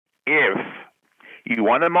If you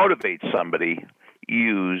want to motivate somebody,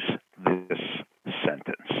 use this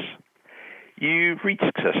sentence. You've reached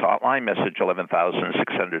Success Hotline, message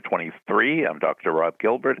 11,623. I'm Dr. Rob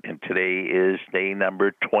Gilbert, and today is day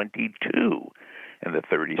number 22 in the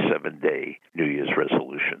 37-day New Year's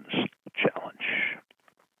Resolutions Challenge.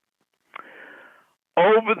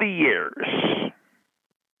 Over the years,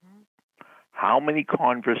 how many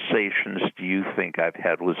conversations do you think I've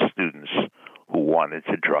had with students who wanted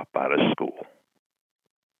to drop out of school?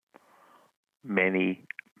 Many,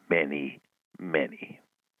 many, many.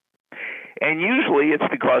 And usually it's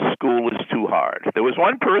because school is too hard. There was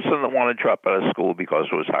one person that wanted to drop out of school because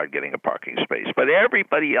it was hard getting a parking space. But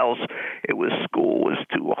everybody else, school was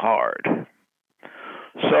too hard.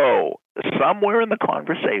 So somewhere in the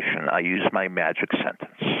conversation, I used my magic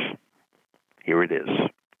sentence. Here it is.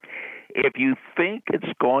 If you think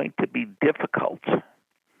it's going to be difficult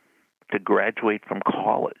to graduate from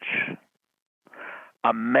college,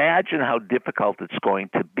 imagine how difficult it's going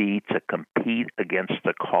to be to compete against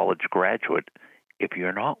a college graduate if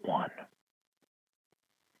you're not one.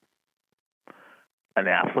 An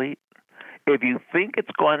athlete, if you think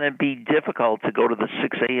it's going to be difficult to go to the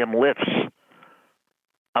 6 a.m. lifts,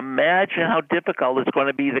 imagine how difficult it's going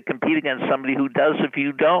to be to compete against somebody who does if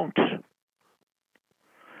you don't.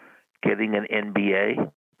 Getting an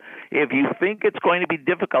MBA. If you think it's going to be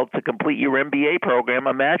difficult to complete your MBA program,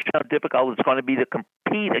 imagine how difficult it's going to be to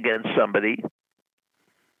compete against somebody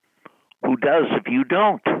who does if you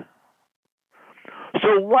don't. So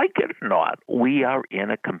like it or not, we are in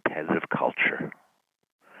a competitive culture.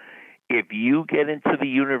 If you get into the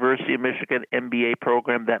University of Michigan MBA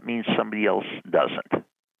program, that means somebody else doesn't.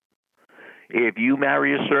 If you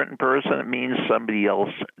marry a certain person, it means somebody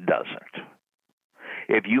else doesn't.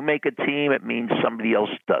 If you make a team, it means somebody else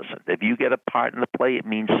doesn't. If you get a part in the play, it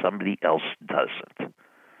means somebody else doesn't.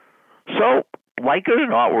 So, like it or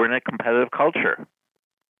not, we're in a competitive culture.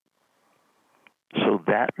 So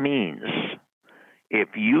that means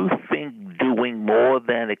if you think doing more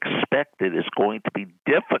than expected is going to be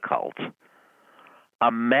difficult,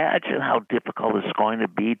 imagine how difficult it's going to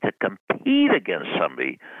be to compete against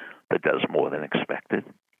somebody that does more than expected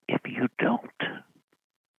if you don't.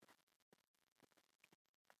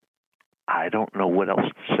 I don't know what else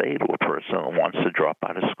to say to a person that wants to drop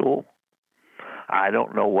out of school. I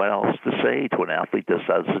don't know what else to say to an athlete that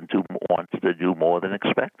wants to do more than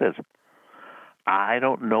expected. I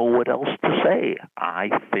don't know what else to say. I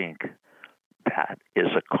think that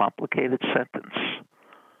is a complicated sentence,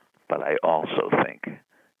 but I also think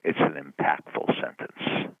it's an impactful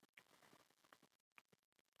sentence.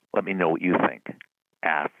 Let me know what you think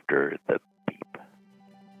after the beep.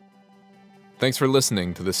 Thanks for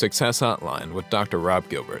listening to the Success Hotline with Dr. Rob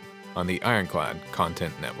Gilbert on the Ironclad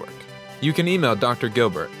Content Network. You can email Dr.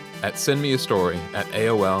 Gilbert at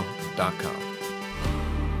sendmeastory@aol.com.